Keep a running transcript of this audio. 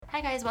Hi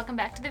guys, welcome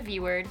back to the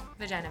V Word.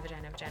 Vagina.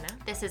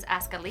 This is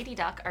Ask a Lady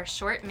Doc, our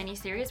short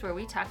mini-series where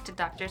we talk to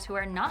doctors who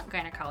are not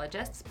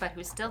gynecologists, but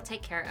who still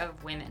take care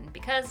of women,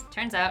 because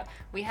turns out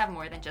we have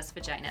more than just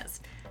vaginas.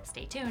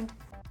 Stay tuned.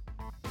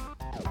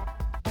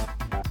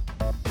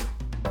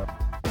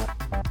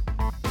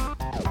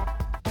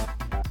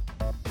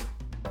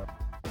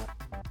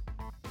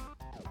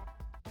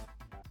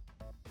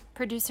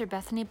 Producer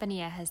Bethney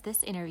Bonilla has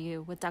this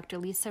interview with Dr.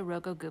 Lisa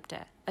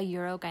Rogo-Gupta, a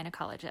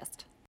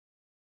urogynecologist.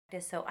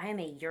 So I am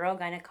a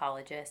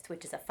urogynecologist,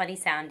 which is a funny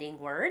sounding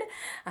word.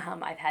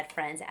 I've had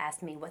friends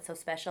ask me what's so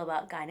special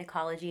about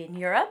gynecology in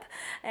Europe,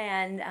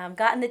 and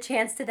gotten the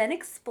chance to then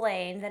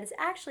explain that it's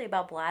actually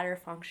about bladder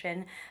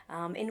function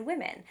in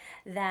women,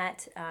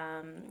 that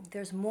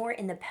there's more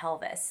in the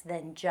pelvis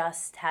than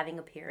just having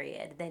a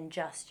period, than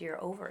just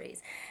your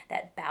ovaries,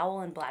 that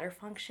bowel and bladder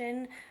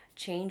function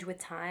change with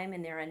time,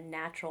 and they're a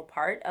natural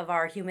part of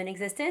our human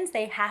existence.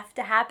 They have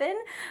to happen.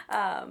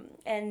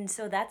 And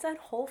so that's a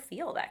whole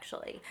field,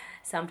 actually.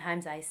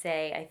 Sometimes I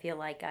say I feel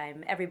like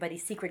I'm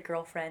everybody's secret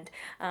girlfriend,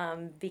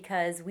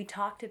 because we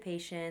talk to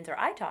patients, or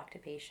I talk to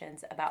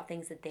patients, about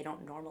things that they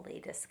don't normally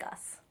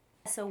discuss.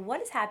 So what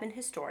has happened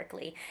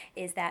historically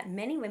is that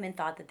many women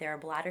thought that their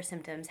bladder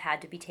symptoms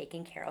had to be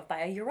taken care of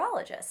by a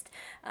urologist.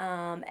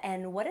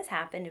 And what has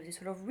happened is we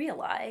sort of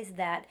realize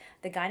that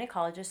the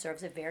gynecologist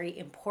serves a very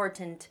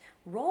important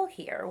role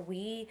here.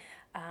 We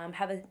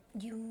have a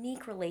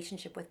unique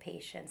relationship with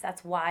patients.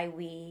 That's why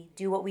we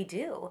do what we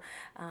do.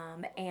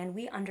 And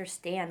we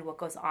understand what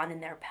goes on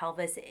in their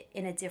pelvis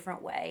in a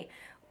different way.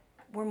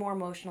 We're more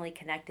emotionally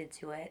connected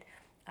to it.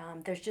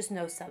 There's just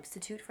no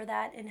substitute for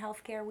that in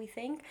healthcare, we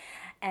think.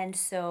 And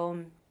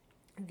so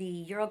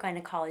the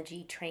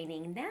urogynecology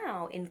training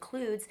now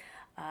includes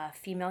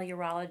female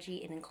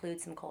urology. It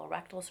includes some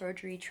colorectal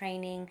surgery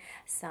training,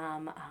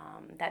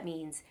 that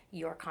means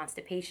your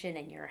constipation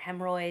and your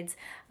hemorrhoids.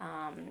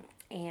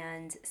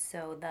 And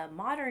so the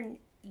modern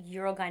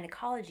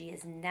urogynecology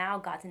has now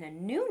gotten a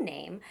new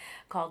name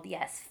called,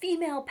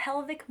 female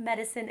pelvic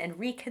medicine and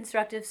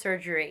reconstructive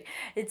surgery.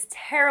 It's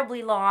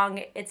terribly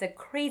long. It's a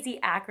crazy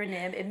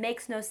acronym. It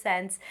makes no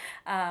sense,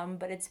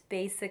 but it's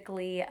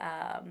basically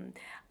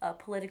a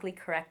politically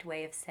correct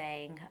way of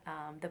saying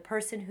the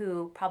person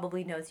who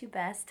probably knows you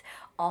best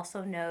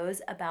also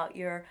knows about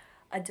your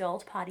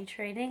adult potty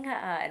training,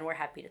 and we're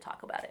happy to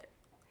talk about it.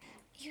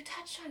 You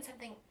touched on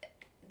something,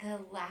 the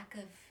lack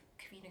of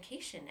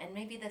communication and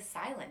maybe the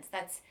silence.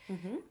 That's,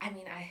 I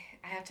mean, I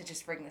have to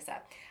just bring this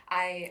up.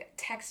 I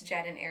text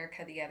Jen and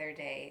Erica the other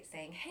day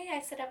saying, hey,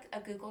 I set up a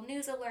Google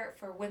News alert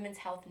for women's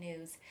health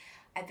news.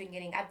 I've been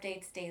getting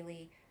updates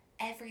daily.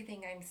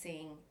 Everything I'm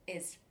seeing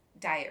is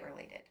diet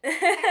related.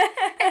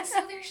 And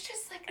so there's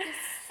just like this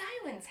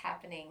silence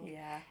happening.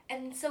 Yeah.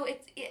 And so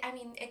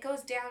it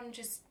goes down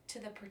just to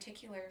the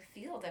particular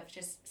field of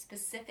just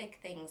specific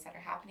things that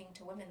are happening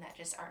to women that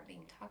just aren't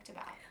being talked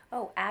about.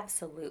 Oh,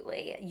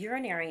 absolutely.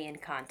 Urinary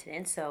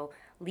incontinence, so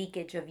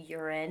leakage of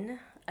urine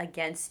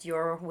against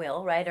your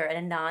will, right, or at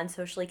a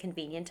non-socially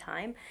convenient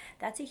time,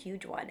 that's a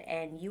huge one.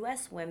 And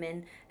U.S.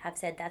 women have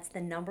said that's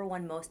the number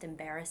one most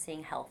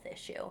embarrassing health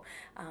issue.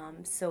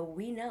 So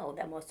we know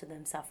that most of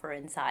them suffer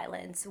in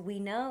silence. We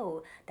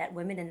know that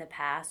women in the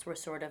past were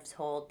sort of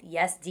told,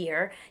 yes,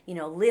 dear,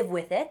 live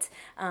with it,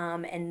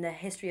 and the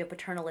history of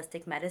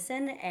paternalistic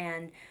medicine.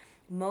 And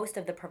most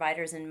of the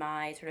providers in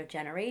my sort of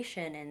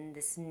generation in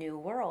this new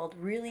world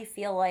really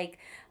feel like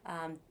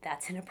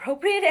that's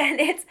inappropriate, and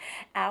it's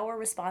our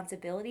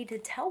responsibility to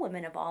tell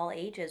women of all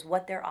ages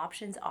what their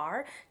options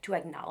are, to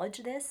acknowledge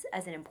this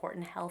as an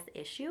important health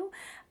issue,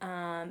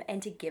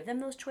 and to give them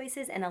those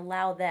choices and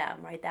allow them,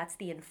 right? That's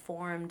the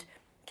informed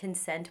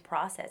consent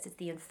process. It's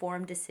the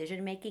informed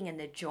decision making and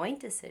the joint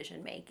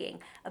decision making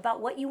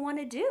about what you want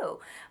to do.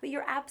 But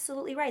you're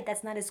absolutely right.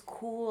 That's not as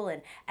cool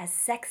and as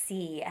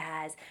sexy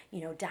as,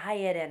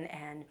 diet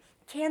and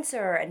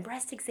cancer and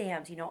breast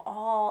exams.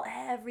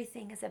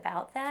 Everything is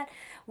about that,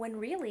 when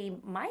really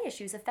my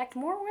issues affect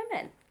more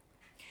women.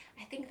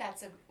 I think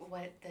that's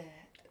what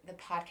the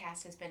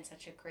podcast has been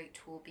such a great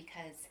tool,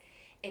 because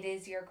it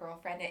is your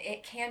girlfriend.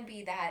 It can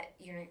be that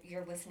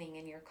you're listening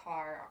in your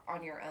car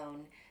on your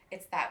own.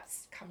 It's that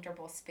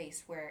comfortable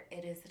space where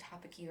it is the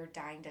topic you're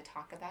dying to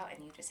talk about,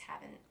 and you just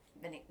haven't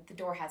been, the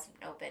door hasn't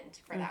opened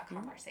for that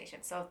conversation.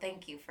 So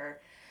thank you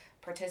for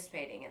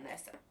participating in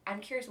this. I'm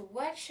curious,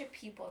 what should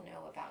people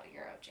know about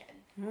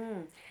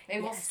Urogen?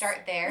 Maybe we'll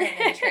start there and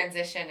then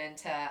transition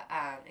into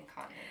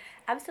incontinence.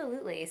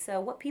 Absolutely. So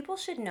what people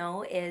should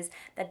know is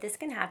that this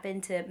can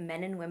happen to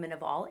men and women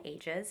of all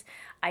ages.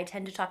 I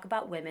tend to talk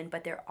about women,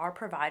 but there are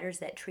providers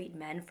that treat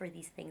men for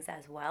these things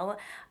as well.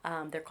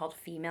 They're called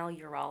female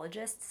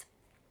urologists.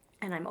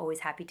 And I'm always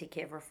happy to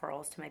give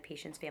referrals to my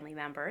patients' family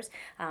members.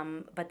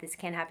 But this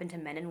can happen to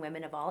men and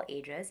women of all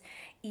ages.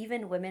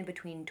 Even women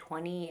between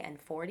 20 and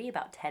 40,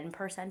 about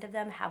 10% of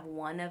them have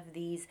one of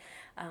these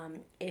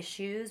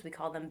issues. We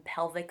call them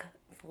pelvic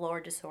floor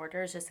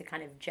disorders, just to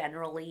kind of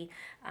generally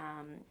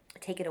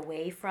take it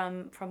away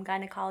from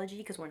gynecology,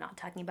 because we're not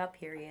talking about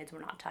periods,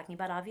 we're not talking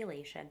about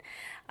ovulation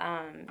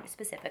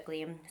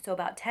specifically. So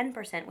about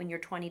 10% when you're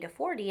 20 to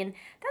 40, and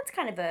that's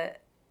kind of a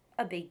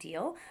big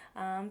deal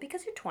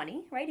because you're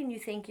 20, right? And you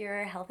think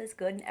your health is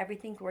good and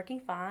everything's working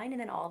fine, and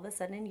then all of a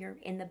sudden you're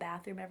in the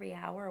bathroom every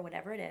hour or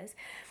whatever it is.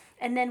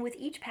 And then with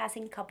each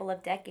passing couple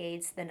of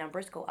decades, the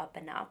numbers go up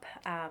and up.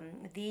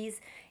 These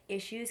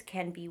issues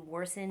can be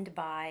worsened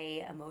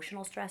by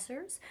emotional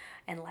stressors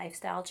and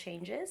lifestyle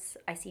changes.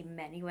 I see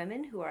many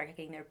women who are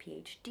getting their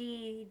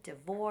PhD,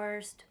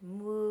 divorced,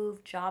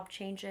 moved, job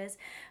changes.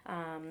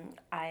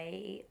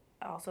 I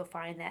also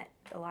find that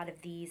a lot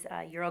of these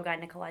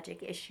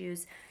urogynecologic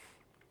issues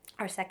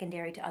are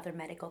secondary to other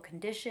medical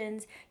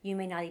conditions. You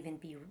may not even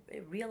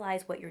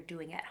realize what you're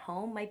doing at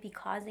home might be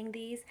causing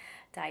these.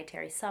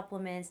 Dietary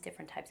supplements,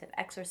 different types of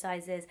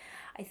exercises.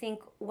 I think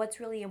what's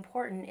really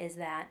important is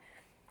that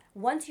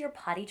once you're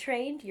potty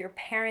trained, your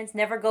parents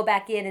never go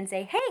back in and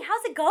say, hey,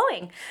 how's it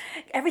going?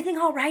 Everything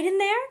all right in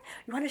there?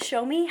 You want to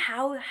show me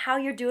how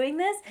you're doing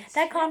this?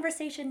 That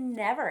conversation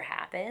never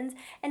happens.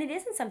 And it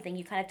isn't something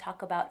you kind of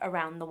talk about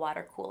around the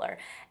water cooler.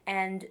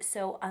 And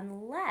so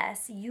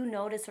unless you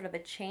notice sort of a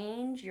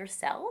change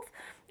yourself,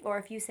 or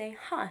if you say,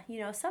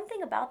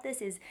 something about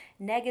this is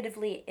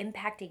negatively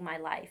impacting my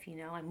life,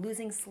 I'm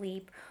losing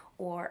sleep,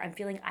 or I'm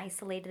feeling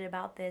isolated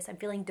about this, I'm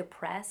feeling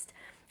depressed,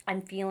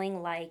 I'm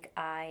feeling like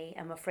I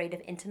am afraid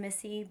of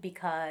intimacy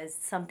because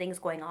something's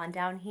going on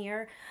down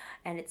here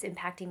and it's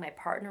impacting my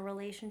partner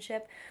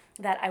relationship,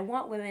 that I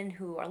want women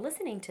who are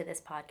listening to this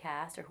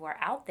podcast or who are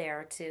out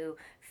there to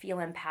feel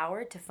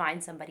empowered to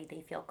find somebody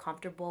they feel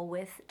comfortable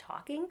with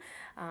talking.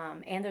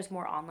 And there's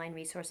more online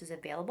resources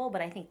available,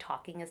 but I think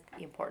talking is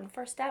the important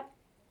first step.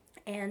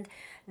 And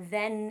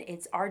then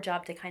it's our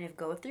job to kind of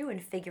go through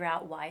and figure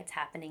out why it's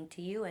happening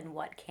to you and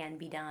what can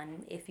be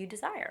done if you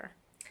desire.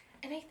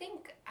 And I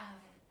think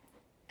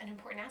an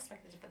important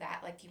aspect of that,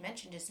 like you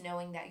mentioned, is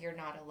knowing that you're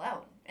not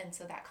alone. And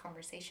so that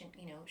conversation,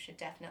 should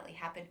definitely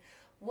happen.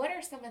 What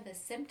are some of the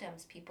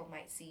symptoms people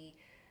might see,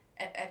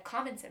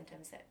 common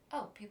symptoms that,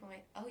 people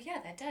might, yeah,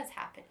 that does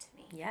happen to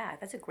me? Yeah,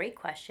 that's a great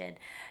question.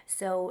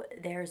 So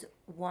there's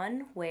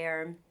one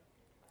where,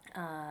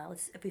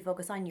 if we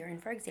focus on urine,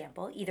 for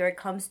example, either it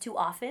comes too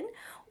often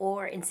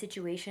or in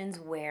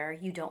situations where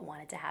you don't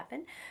want it to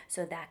happen.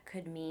 So that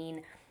could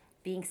mean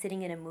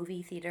sitting in a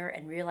movie theater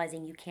and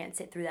realizing you can't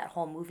sit through that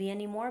whole movie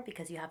anymore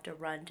because you have to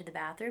run to the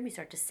bathroom. You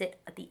start to sit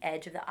at the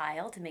edge of the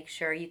aisle to make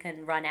sure you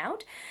can run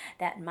out.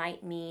 That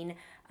might mean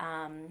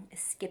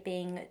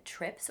skipping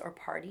trips or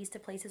parties to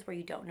places where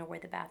you don't know where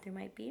the bathroom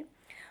might be.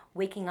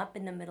 Waking up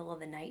in the middle of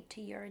the night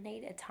to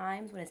urinate at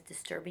times when it's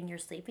disturbing your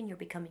sleep and you're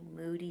becoming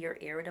moody or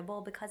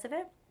irritable because of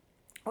it.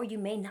 Or you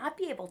may not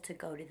be able to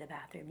go to the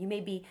bathroom. You may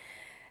be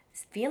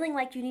feeling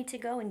like you need to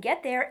go and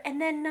get there and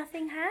then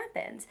nothing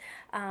happens.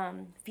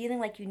 Feeling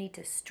like you need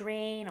to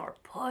strain or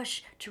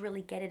push to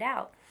really get it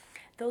out.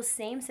 Those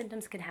same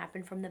symptoms can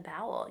happen from the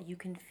bowel. You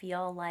can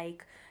feel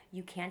like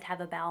you can't have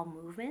a bowel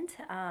movement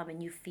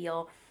and you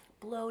feel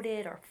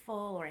bloated or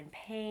full or in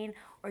pain,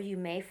 or you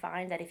may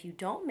find that if you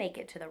don't make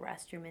it to the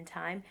restroom in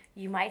time,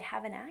 you might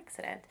have an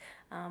accident.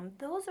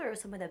 Those are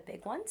some of the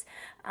big ones.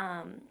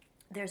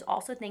 There's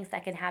also things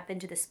that can happen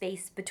to the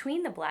space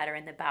between the bladder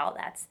and the bowel.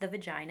 That's the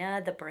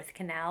vagina, the birth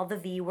canal, the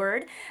V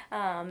word.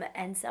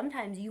 And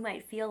sometimes you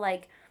might feel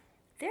like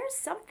there's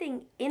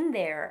something in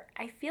there.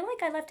 I feel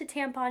like I left a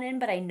tampon in,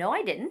 but I know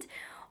I didn't.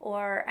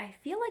 Or I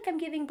feel like I'm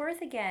giving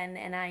birth again,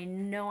 and I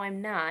know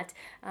I'm not.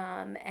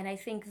 And I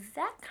think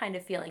that kind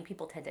of feeling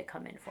people tend to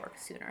come in for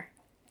sooner.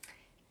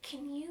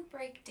 Can you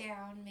break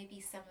down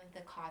maybe some of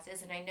the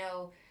causes? And I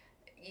know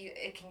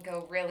it can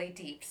go really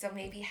deep. So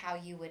maybe how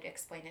you would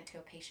explain it to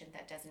a patient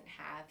that doesn't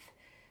have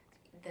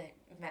the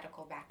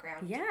medical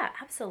background. Yeah,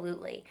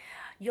 absolutely.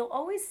 You'll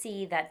always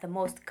see that the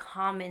most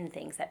common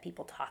things that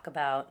people talk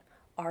about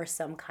are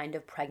some kind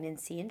of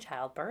pregnancy and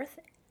childbirth.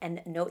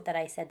 And note that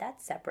I said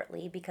that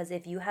separately because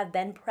if you have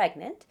been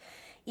pregnant,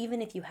 even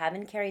if you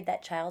haven't carried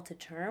that child to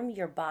term,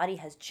 your body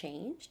has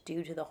changed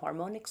due to the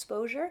hormone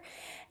exposure.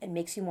 It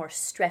makes you more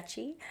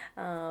stretchy,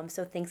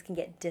 so things can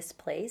get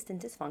displaced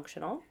and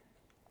dysfunctional.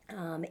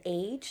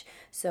 Age,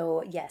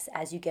 so yes,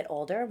 as you get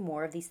older,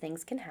 more of these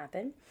things can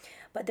happen.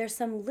 But there's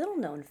some little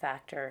known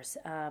factors.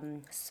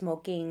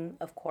 Smoking,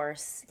 of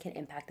course, can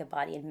impact the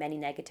body in many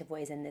negative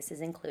ways, and this is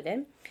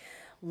included.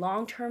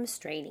 Long-term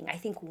straining. I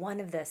think one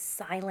of the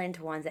silent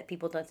ones that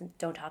people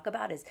don't talk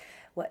about is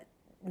what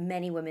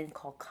many women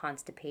call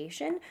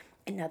constipation.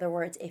 In other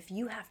words, if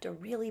you have to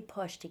really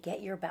push to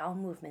get your bowel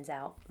movements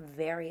out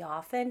very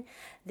often,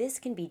 this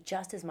can be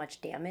just as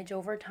much damage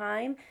over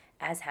time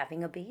as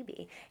having a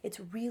baby. It's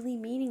really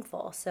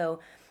meaningful. So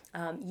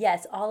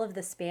yes, all of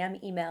the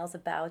spam emails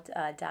about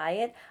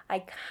diet, I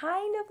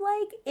kind of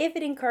like if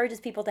it encourages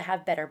people to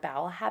have better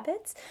bowel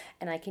habits,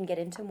 and I can get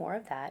into more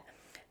of that.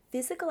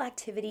 Physical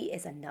activity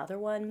is another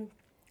one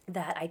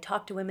that I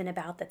talk to women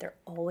about that they're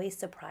always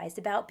surprised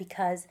about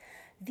because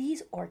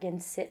these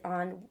organs sit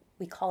on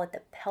We call it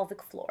the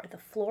pelvic floor, the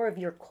floor of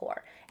your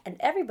core. And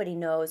everybody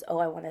knows, oh,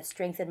 I want to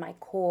strengthen my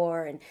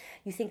core. And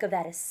you think of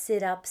that as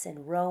sit-ups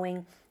and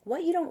rowing.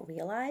 What you don't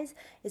realize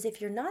is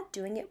if you're not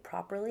doing it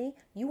properly,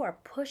 you are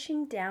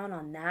pushing down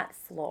on that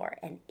floor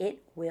and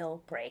it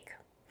will break.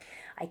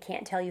 I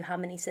can't tell you how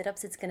many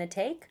sit-ups it's going to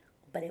take,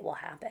 but it will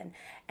happen.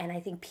 And I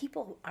think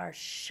people are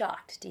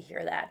shocked to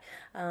hear that.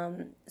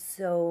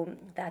 So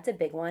that's a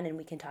big one, and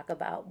we can talk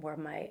about more of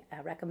my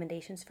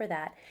recommendations for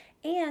that.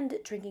 And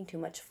drinking too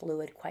much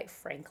fluid, quite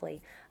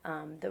frankly.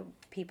 The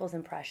people's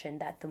impression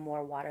that the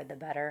more water, the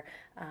better,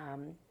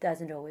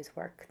 doesn't always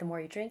work. The more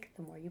you drink,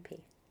 the more you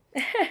pee.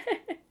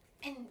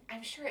 And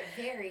I'm sure it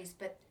varies,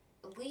 but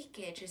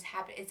leakage is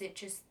happening. Is it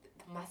just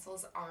the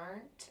muscles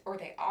aren't, or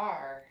they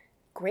are?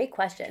 Great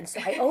question. So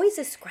I always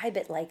describe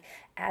it like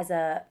as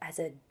a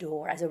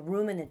door, as a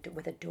room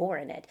with a door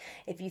in it.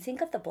 If you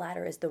think of the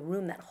bladder as the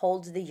room that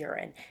holds the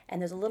urine, and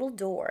there's a little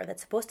door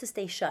that's supposed to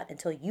stay shut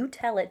until you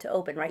tell it to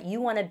open, right?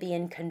 You want to be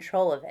in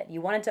control of it.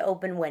 You want it to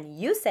open when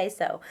you say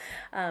so.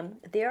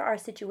 There are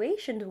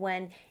situations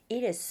when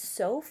it is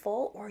so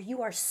full or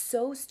you are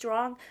so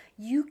strong,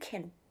 you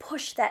can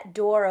push that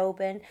door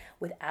open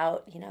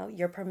without,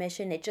 your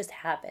permission. It just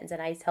happens.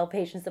 And I tell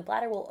patients the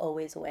bladder will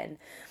always win.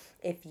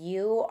 If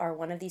you are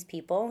one of these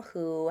people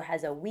who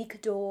has a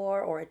weak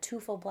door or a too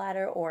full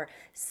bladder or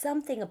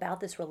something about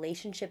this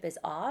relationship is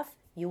off,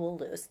 you will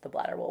lose. The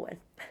bladder will win.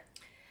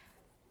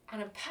 On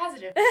a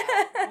positive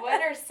note,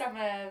 what are some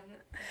of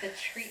the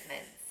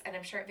treatments? And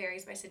I'm sure it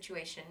varies by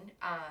situation.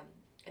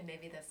 And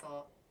maybe this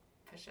will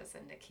push us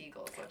into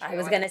Kegels. I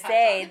was going to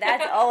say,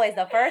 that's always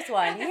the first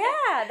one.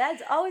 Yeah,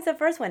 that's always the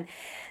first one.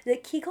 The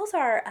Kegels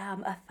are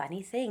a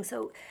funny thing.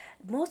 So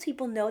most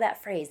people know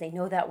that phrase. They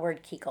know that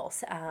word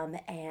Kegels.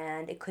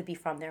 And it could be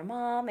from their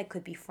mom. It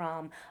could be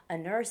from a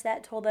nurse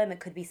that told them. It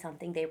could be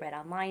something they read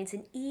online. It's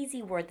an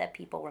easy word that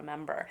people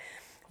remember.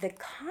 The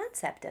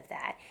concept of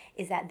that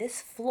is that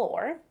this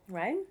floor,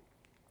 right?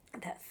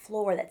 That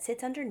floor that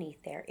sits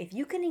underneath there, if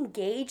you can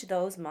engage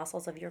those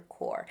muscles of your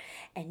core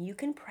and you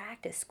can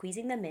practice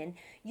squeezing them in,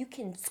 you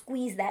can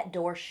squeeze that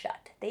door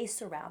shut. They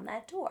surround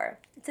that door.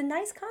 It's a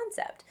nice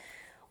concept.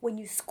 When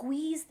you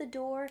squeeze the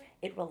door,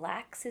 it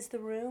relaxes the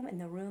room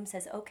and the room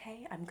says,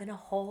 okay, I'm going to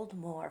hold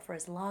more for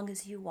as long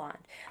as you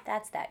want.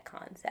 That's that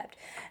concept.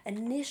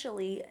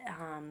 Initially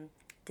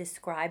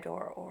described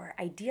or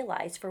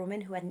idealized for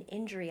women who had an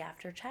injury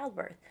after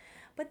childbirth.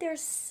 But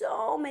there's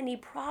so many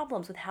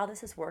problems with how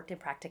this has worked in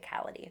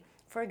practicality.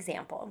 For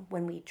example,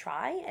 when we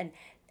try and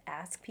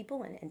ask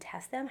people and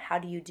test them, how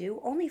do you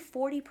do? Only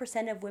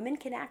 40% of women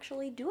can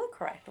actually do it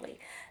correctly.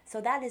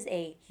 So that is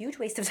a huge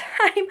waste of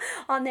time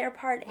on their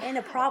part and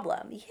a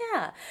problem.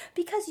 Yeah,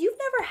 because you've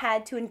never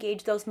had to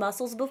engage those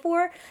muscles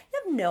before.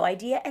 You have no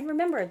idea. And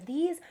remember,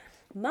 these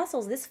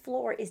muscles, this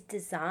floor is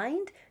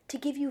designed to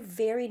give you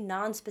very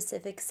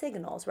non-specific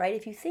signals, right?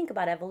 If you think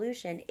about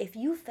evolution, if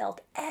you felt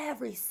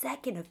every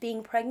second of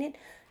being pregnant,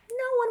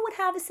 no one would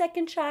have a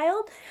second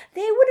child.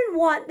 They wouldn't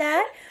want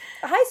that.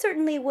 I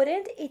certainly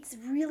wouldn't. It's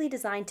really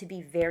designed to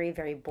be very,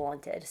 very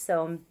blunted.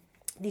 So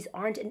this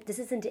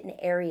isn't an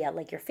area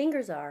like your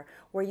fingers are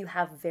where you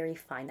have very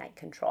finite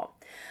control.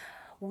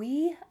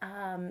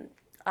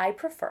 I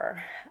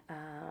prefer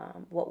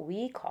what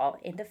we call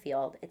in the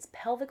field, it's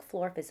pelvic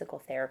floor physical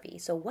therapy.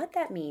 So what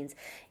that means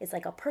is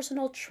like a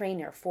personal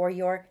trainer for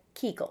your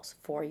Kegels,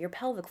 for your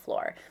pelvic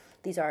floor.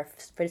 These are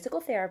physical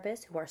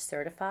therapists who are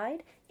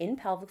certified in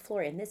pelvic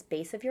floor in this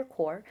base of your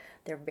core.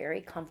 They're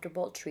very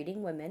comfortable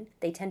treating women.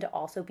 They tend to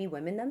also be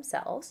women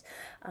themselves.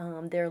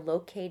 They're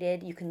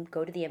located, you can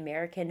go to the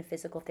American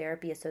Physical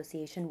Therapy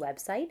Association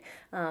website,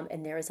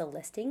 and there is a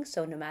listing.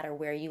 So no matter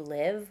where you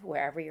live,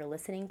 wherever you're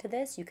listening to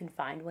this, you can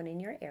find one in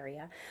your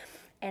area.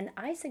 And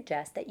I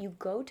suggest that you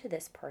go to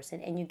this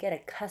person and you get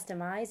a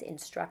customized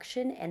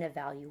instruction and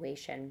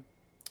evaluation.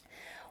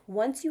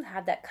 Once you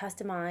have that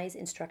customized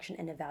instruction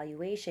and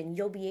evaluation,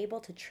 you'll be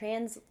able to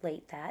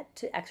translate that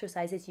to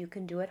exercises you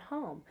can do at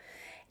home.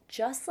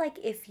 Just like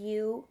if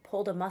you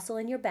pulled a muscle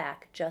in your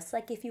back, just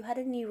like if you had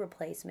a knee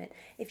replacement,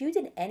 if you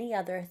did any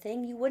other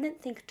thing, you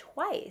wouldn't think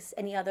twice,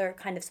 any other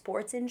kind of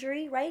sports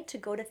injury, right, to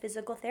go to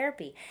physical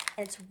therapy.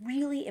 And it's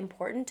really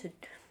important to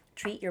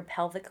treat your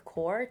pelvic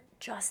core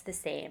just the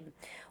same.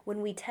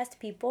 When we test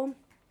people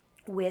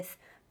with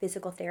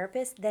physical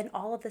therapists, then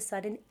all of a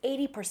sudden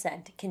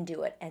 80% can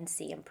do it and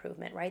see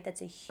improvement, right?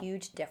 That's a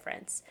huge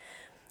difference.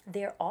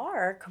 There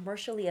are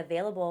commercially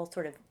available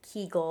sort of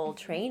Kegel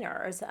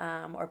trainers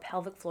or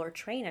pelvic floor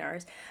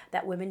trainers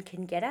that women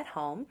can get at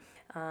home.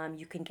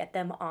 You can get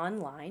them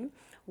online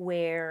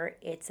where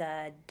it's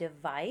a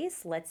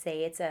device, let's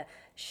say it's a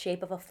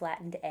shape of a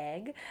flattened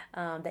egg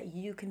that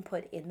you can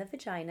put in the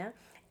vagina,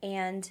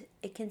 and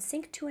it can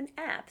sync to an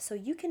app so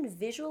you can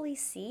visually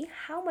see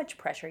how much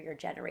pressure you're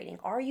generating.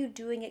 Are you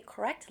doing it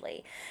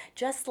correctly?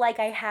 Just like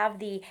I have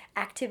the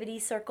activity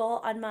circle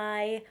on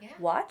my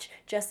watch,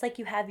 just like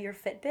you have your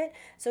Fitbit.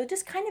 So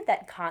just kind of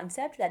that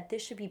concept that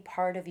this should be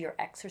part of your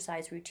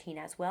exercise routine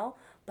as well,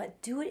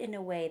 but do it in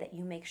a way that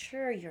you make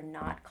sure you're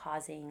not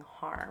causing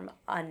harm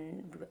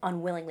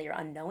unwillingly or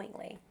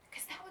unknowingly.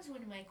 Because that was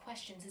one of my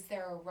questions. Is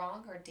there a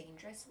wrong or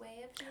dangerous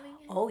way of doing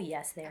it? Oh,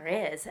 yes, there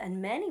is.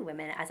 And many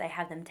women, as I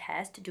have them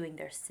test, doing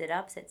their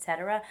sit-ups,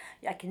 etc.,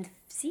 I can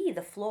see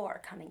the floor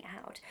coming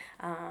out.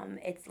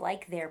 It's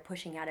like they're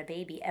pushing out a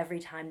baby every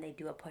time they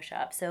do a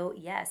push-up. So,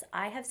 yes,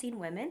 I have seen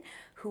women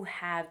who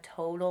have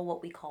total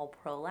what we call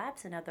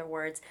prolapse. In other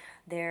words,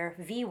 their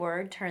V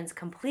word turns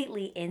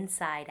completely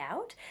inside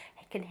out.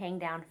 It can hang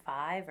down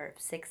 5 or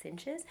 6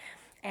 inches.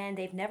 And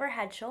they've never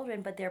had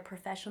children, but they're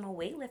professional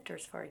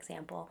weightlifters, for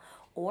example,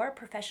 or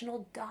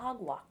professional dog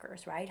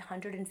walkers, right?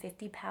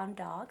 150-pound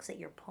dogs that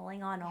you're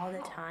pulling on all the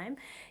time.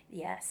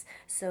 Yes,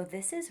 so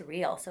this is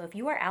real. So if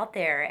you are out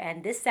there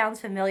and this sounds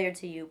familiar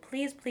to you,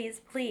 please,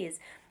 please, please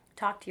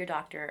talk to your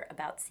doctor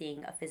about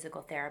seeing a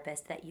physical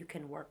therapist that you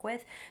can work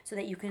with so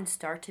that you can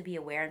start to be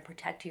aware and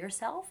protect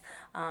yourself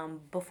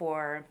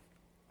before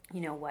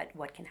you know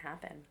what can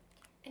happen.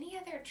 Any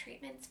other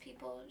treatments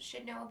people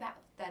should know about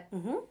that?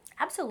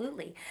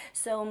 Absolutely.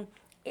 So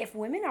if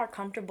women are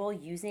comfortable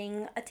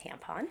using a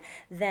tampon,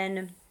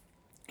 then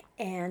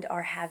and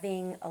are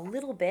having a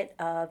little bit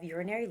of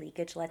urinary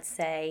leakage, let's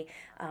say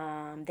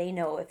they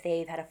know if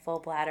they've had a full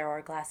bladder or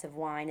a glass of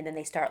wine and then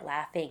they start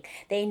laughing,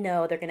 they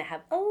know they're going to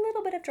have a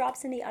little bit of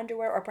drops in the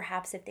underwear, or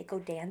perhaps if they go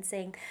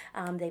dancing,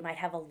 they might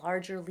have a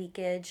larger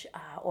leakage,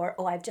 or,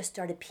 oh, I've just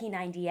started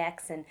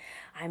P90X and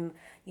I'm,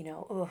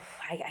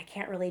 I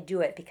can't really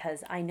do it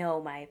because I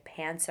know my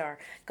pants are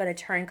going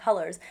to turn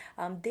colors.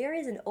 There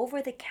is an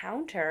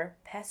over-the-counter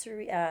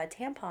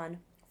tampon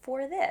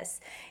for this.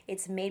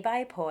 It's made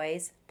by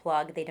Poise.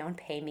 Plug, they don't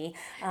pay me.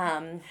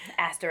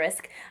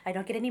 Asterisk, I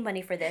don't get any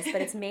money for this, but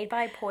it's made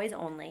by Poise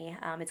only.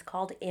 It's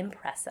called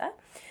Impressa,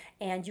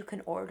 and you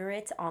can order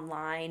it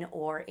online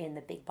or in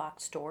the big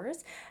box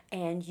stores,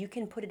 and you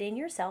can put it in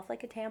yourself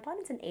like a tampon.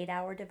 It's an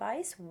 8-hour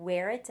device.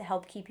 Wear it to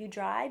help keep you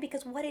dry,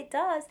 because what it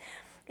does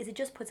is it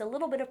just puts a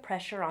little bit of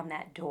pressure on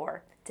that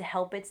door to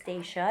help it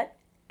stay shut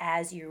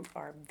as you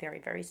are very,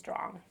 very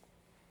strong.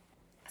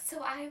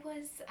 So I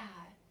was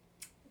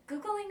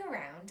Googling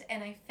around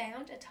and I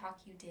found a talk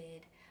you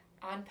did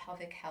on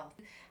pelvic health.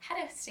 You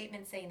had a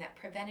statement saying that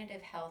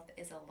preventative health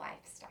is a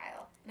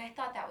lifestyle. And I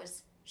thought that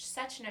was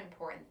such an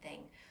important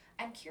thing.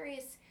 I'm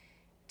curious,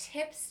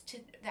 tips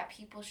that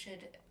people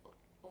should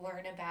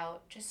learn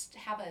about, just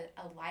have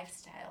a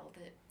lifestyle,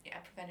 a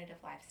preventative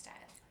lifestyle.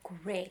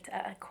 Great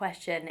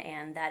question,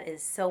 and that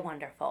is so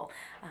wonderful.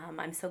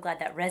 I'm so glad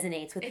that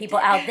resonates with people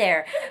out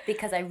there,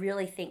 because I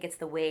really think it's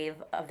the wave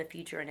of the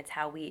future, and it's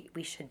how we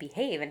should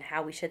behave and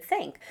how we should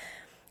think.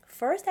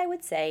 First, I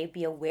would say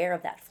be aware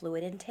of that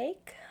fluid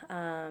intake.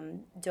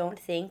 Don't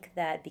think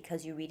that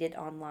because you read it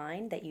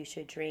online that you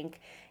should drink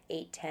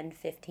 8, 10,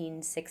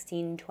 15,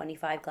 16,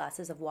 25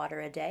 glasses of water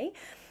a day.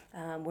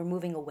 We're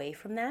moving away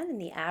from that, and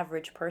the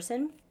average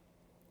person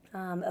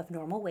of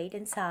normal weight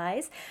and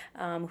size,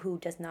 who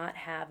does not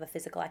have a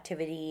physical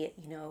activity,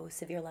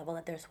 severe level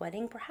that they're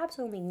sweating, perhaps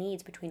only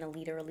needs between a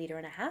liter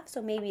and a half,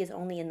 so maybe is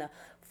only in the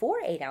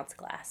 4 8-ounce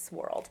glass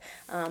world.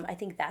 I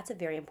think that's a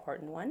very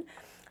important one.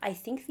 I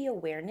think the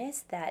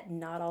awareness that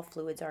not all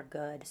fluids are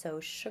good, so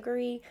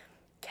sugary,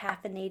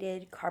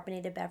 caffeinated,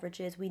 carbonated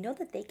beverages, we know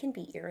that they can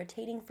be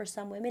irritating for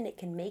some women. It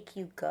can make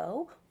you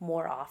go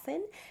more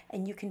often,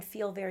 and you can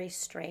feel very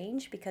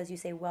strange because you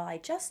say, well, I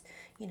just,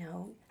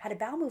 had a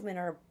bowel movement,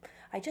 or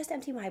I just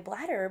emptied my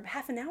bladder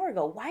half an hour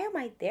ago. Why am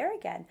I there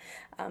again?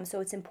 So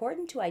it's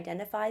important to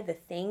identify the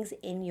things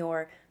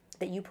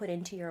that you put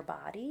into your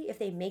body. If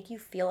they make you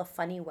feel a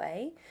funny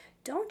way,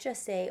 don't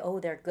just say, oh,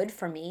 they're good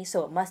for me,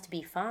 so it must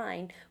be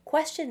fine.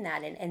 Question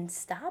that and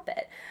stop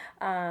it.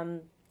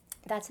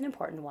 That's an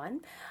important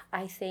one.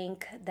 I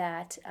think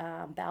that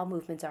bowel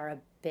movements are a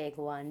big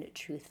one,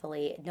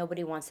 truthfully.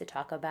 Nobody wants to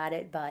talk about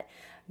it, but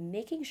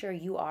making sure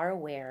you are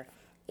aware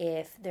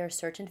if there are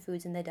certain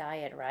foods in the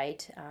diet,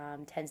 right,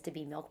 tends to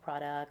be milk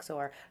products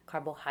or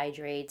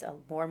carbohydrates.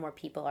 More and more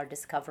people are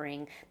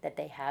discovering that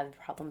they have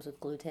problems with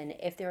gluten.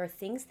 If there are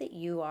things that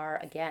you are,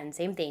 again,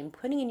 same thing,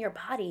 putting in your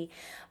body,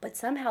 but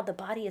somehow the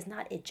body is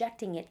not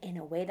ejecting it in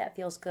a way that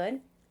feels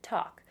good,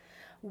 talk.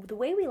 The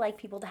way we like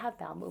people to have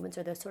bowel movements,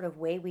 or the sort of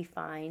way we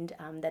find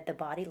that the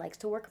body likes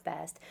to work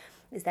best,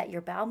 is that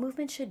your bowel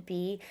movement should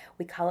be,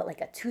 we call it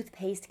like a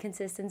toothpaste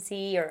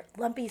consistency or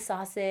lumpy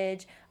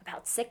sausage,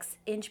 about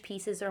 6-inch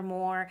pieces or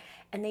more,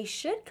 and they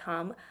should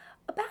come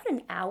about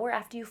an hour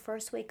after you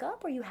first wake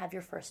up or you have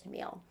your first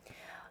meal.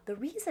 The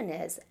reason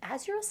is,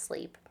 as you're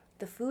asleep,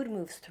 the food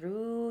moves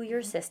through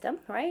your system,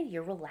 right?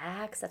 You're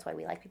relaxed. That's why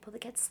we like people to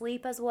get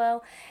sleep as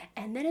well.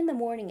 And then in the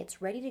morning,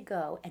 it's ready to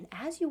go. And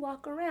as you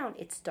walk around,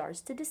 it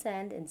starts to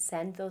descend and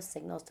send those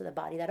signals to the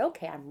body that,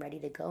 okay, I'm ready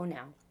to go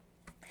now.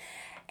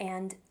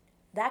 And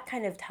that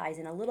kind of ties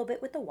in a little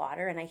bit with the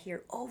water. And I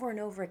hear over and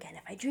over again,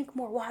 if I drink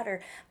more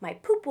water, my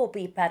poop will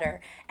be better.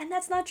 And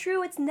that's not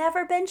true. It's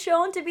never been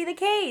shown to be the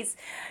case.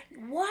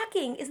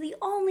 Walking is the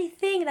only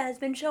thing that has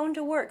been shown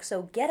to work.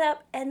 So get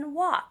up and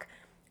walk.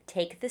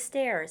 Take the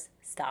stairs,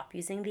 stop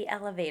using the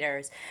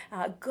elevators,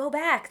 go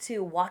back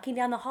to walking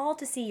down the hall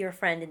to see your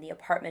friend in the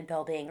apartment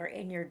building or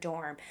in your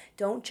dorm.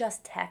 Don't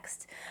just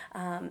text.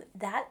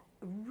 That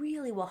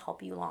really will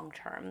help you long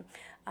term.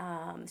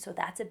 So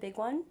that's a big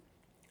one.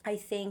 I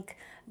think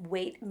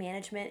weight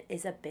management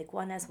is a big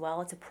one as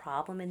well. It's a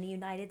problem in the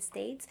United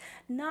States,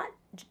 not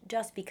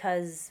just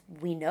because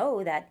we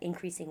know that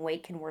increasing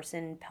weight can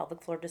worsen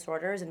pelvic floor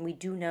disorders, and we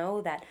do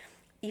know that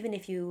even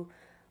if you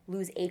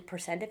lose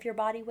 8% of your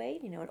body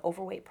weight, an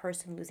overweight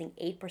person losing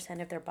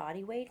 8% of their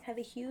body weight have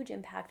a huge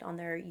impact on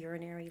their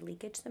urinary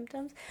leakage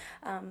symptoms.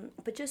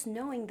 But just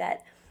knowing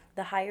that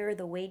the higher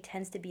the weight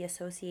tends to be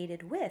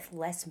associated with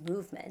less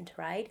movement,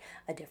 right?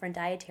 A different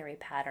dietary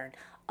pattern,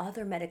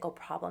 other medical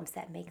problems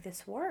that make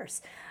this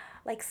worse,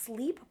 like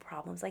sleep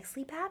problems, like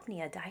sleep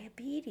apnea,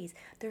 diabetes.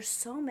 There's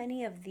so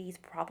many of these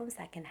problems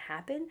that can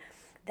happen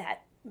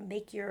that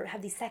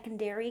have these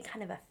secondary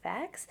kind of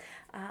effects.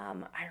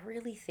 I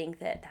really think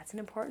that that's an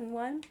important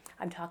one.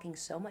 I'm talking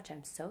so much.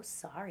 I'm so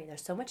sorry.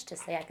 There's so much to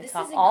say. I could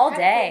talk all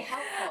day.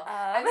 Helpful.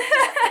 I was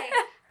going to say,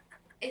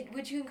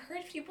 would you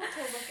encourage people to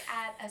look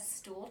at a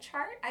stool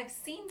chart? I've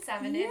seen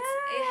some, and it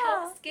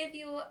helps give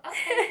you,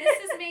 okay,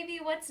 this is maybe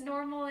what's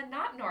normal and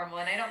not normal.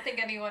 And I don't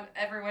think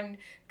everyone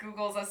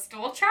Googles a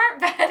stool chart,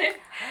 but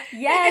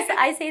yes,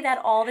 I say that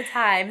all the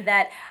time,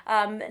 that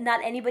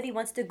not anybody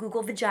wants to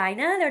Google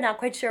vagina. They're not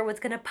quite sure what's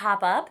going to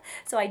pop up.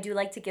 So I do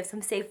like to give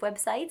some safe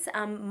websites.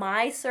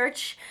 My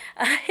search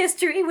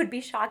history would be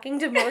shocking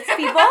to most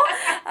people,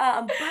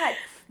 but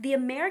the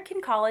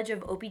American College of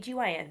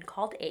OBGYN,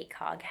 called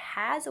ACOG,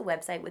 has a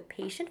website with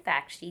patient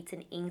fact sheets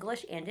in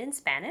English and in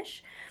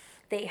Spanish.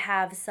 They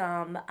have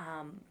some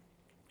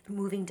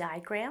moving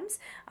diagrams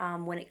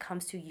when it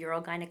comes to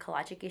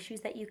urogynecologic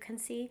issues that you can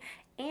see.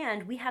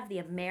 And we have the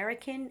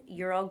American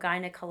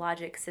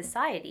Urogynecologic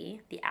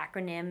Society. The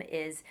acronym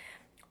is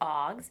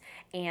OGS,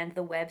 and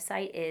the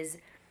website is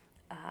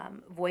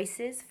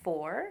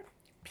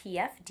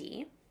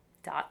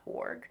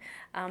voicesforpfd.org.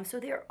 So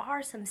there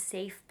are some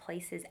safe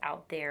places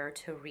out there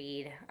to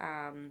read.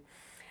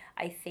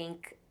 I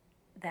think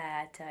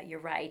that you're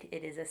right.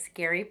 It is a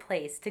scary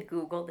place to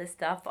Google this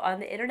stuff on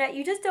the internet.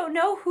 You just don't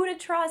know who to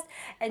trust.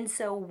 And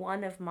so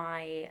one of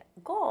my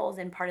goals,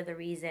 and part of the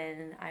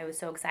reason I was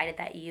so excited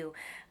that you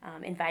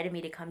invited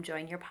me to come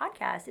join your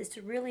podcast, is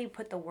to really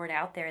put the word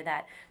out there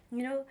that,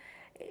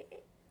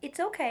 it's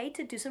okay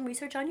to do some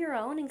research on your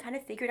own and kind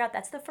of figure it out.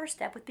 That's the first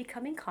step with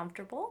becoming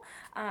comfortable.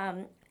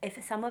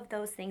 If some of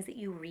those things that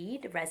you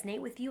read resonate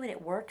with you and it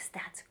works,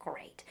 that's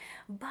great.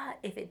 But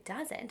if it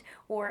doesn't,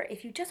 or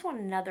if you just want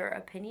another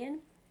opinion,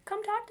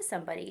 come talk to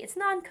somebody. It's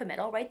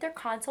non-committal, right? They're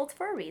consults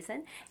for a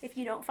reason. If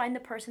you don't find the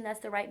person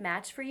that's the right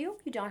match for you,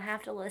 you don't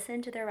have to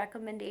listen to their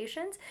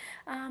recommendations.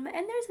 And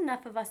there's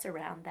enough of us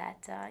around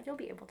that you'll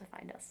be able to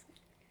find us.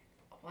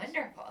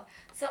 Wonderful.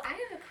 So I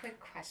have a quick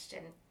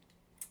question.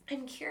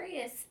 I'm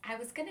curious, I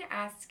was going to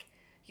ask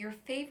your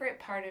favorite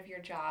part of your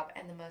job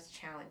and the most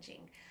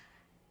challenging.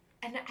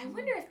 And I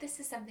wonder if this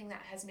is something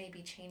that has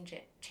maybe changed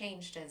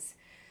as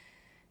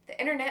the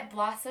internet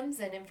blossoms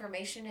and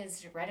information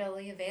is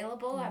readily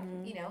available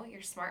on,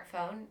 your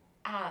smartphone.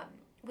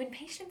 When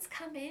patients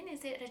come in,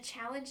 is it a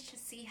challenge to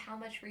see how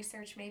much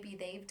research maybe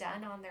they've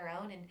done on their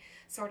own and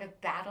sort of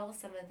battle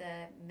some of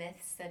the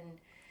myths and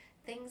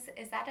things?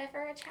 Is that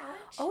ever a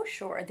challenge? Oh,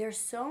 sure. There's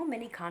so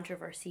many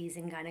controversies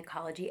in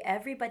gynecology.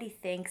 Everybody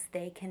thinks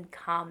they can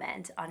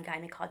comment on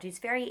gynecology. It's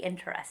very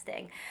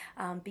interesting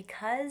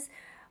because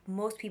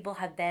most people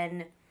have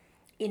been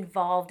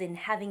involved in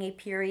having a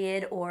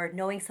period or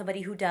knowing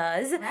somebody who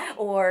does, right,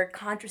 or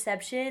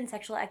contraception,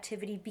 sexual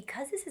activity.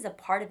 Because this is a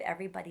part of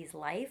everybody's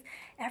life,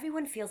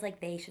 everyone feels like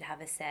they should have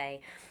a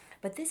say.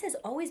 But this has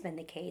always been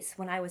the case.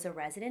 When I was a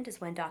resident is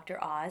when Dr.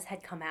 Oz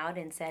had come out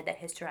and said that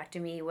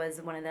hysterectomy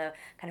was one of the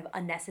kind of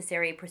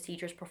unnecessary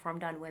procedures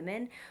performed on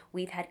women.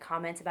 We've had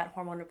comments about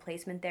hormone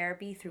replacement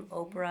therapy through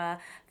Oprah,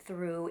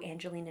 through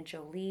Angelina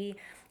Jolie.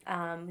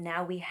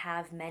 Now we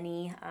have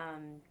many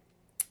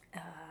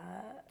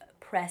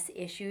press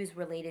issues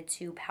related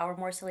to power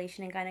morcellation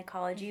in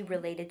gynecology,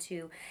 related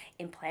to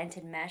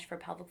implanted mesh for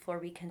pelvic floor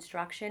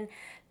reconstruction.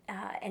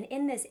 And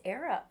in this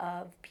era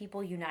of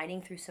people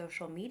uniting through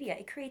social media,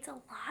 it creates a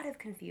lot of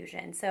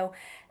confusion. So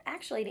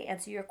actually, to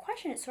answer your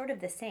question, it's sort of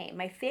the same.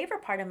 My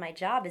favorite part of my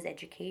job is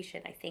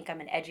education. I think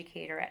I'm an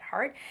educator at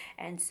heart.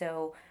 And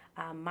so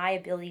my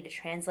ability to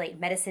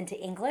translate medicine to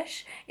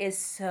English is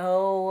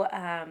so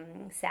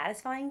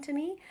satisfying to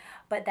me.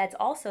 But that's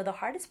also the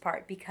hardest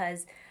part,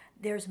 because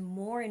there's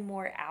more and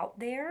more out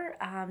there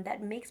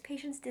that makes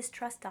patients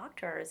distrust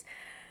doctors.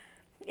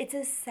 It's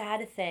a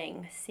sad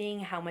thing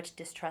seeing how much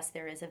distrust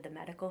there is of the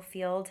medical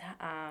field.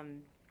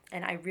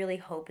 And I really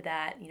hope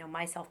that,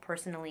 myself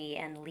personally,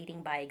 and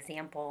leading by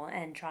example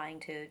and trying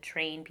to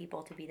train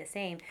people to be the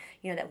same,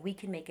 that we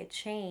can make a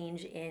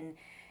change in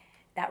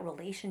that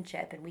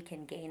relationship and we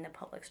can gain the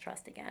public's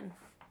trust again.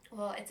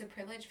 Well, it's a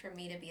privilege for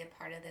me to be a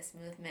part of this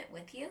movement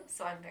with you.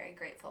 So I'm very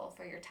grateful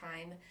for your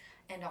time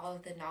and all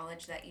of the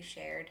knowledge that you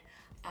shared.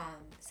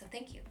 So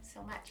thank you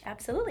so much.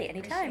 Absolutely.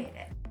 Anytime. Appreciate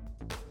it.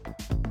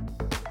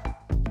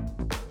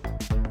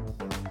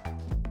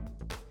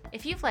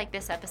 If you've liked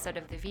this episode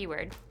of The V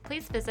Word,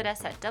 please visit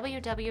us at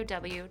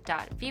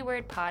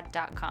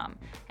www.vwordpod.com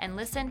and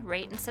listen,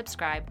 rate, and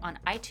subscribe on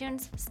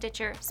iTunes,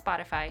 Stitcher,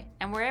 Spotify,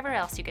 and wherever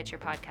else you get your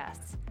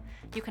podcasts.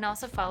 You can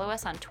also follow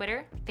us on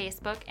Twitter,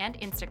 Facebook, and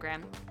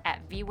Instagram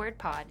at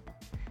VWordPod.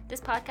 This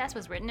podcast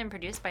was written and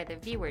produced by the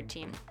V Word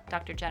team,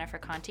 Dr. Jennifer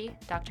Conti,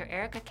 Dr.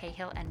 Erica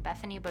Cahill, and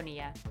Bethney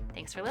Bonilla.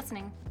 Thanks for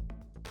listening.